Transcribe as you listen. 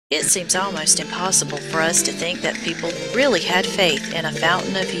It seems almost impossible for us to think that people really had faith in a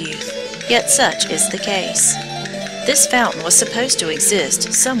fountain of youth, yet such is the case. This fountain was supposed to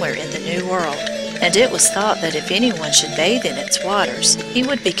exist somewhere in the New World, and it was thought that if anyone should bathe in its waters, he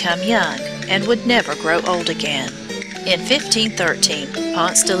would become young and would never grow old again. In 1513,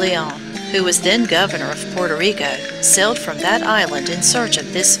 Ponce de Leon, who was then governor of Puerto Rico, sailed from that island in search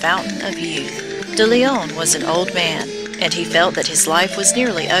of this fountain of youth. De Leon was an old man, and he felt that his life was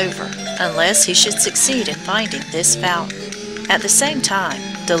nearly over unless he should succeed in finding this fountain. At the same time,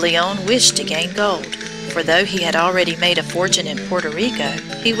 De Leon wished to gain gold, for though he had already made a fortune in Puerto Rico,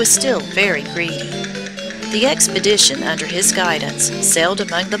 he was still very greedy. The expedition under his guidance sailed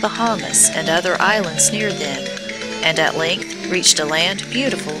among the Bahamas and other islands near them, and at length reached a land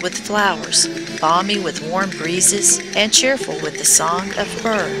beautiful with flowers, balmy with warm breezes, and cheerful with the song of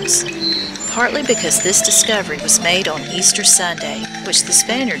birds. Partly because this discovery was made on Easter Sunday, which the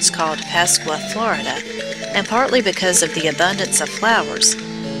Spaniards called Pascua Florida, and partly because of the abundance of flowers,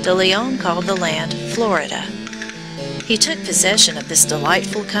 De Leon called the land Florida. He took possession of this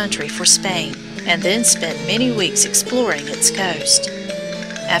delightful country for Spain, and then spent many weeks exploring its coast.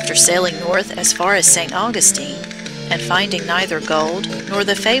 After sailing north as far as St. Augustine, and finding neither gold nor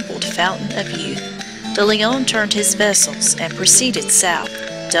the fabled Fountain of Youth, De Leon turned his vessels and proceeded south,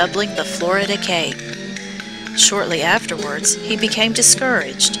 doubling the Florida Cape. Shortly afterwards, he became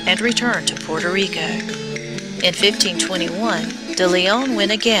discouraged and returned to Puerto Rico. In 1521, De Leon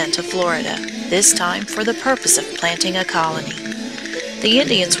went again to Florida, this time for the purpose of planting a colony. The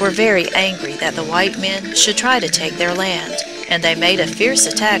Indians were very angry that the white men should try to take their land, and they made a fierce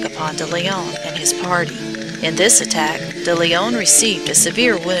attack upon De Leon and his party. In this attack, De Leon received a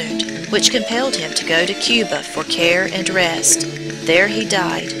severe wound, which compelled him to go to Cuba for care and rest. There he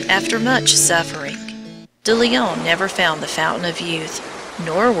died after much suffering. De Leon never found the Fountain of Youth,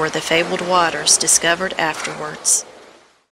 nor were the fabled waters discovered afterwards.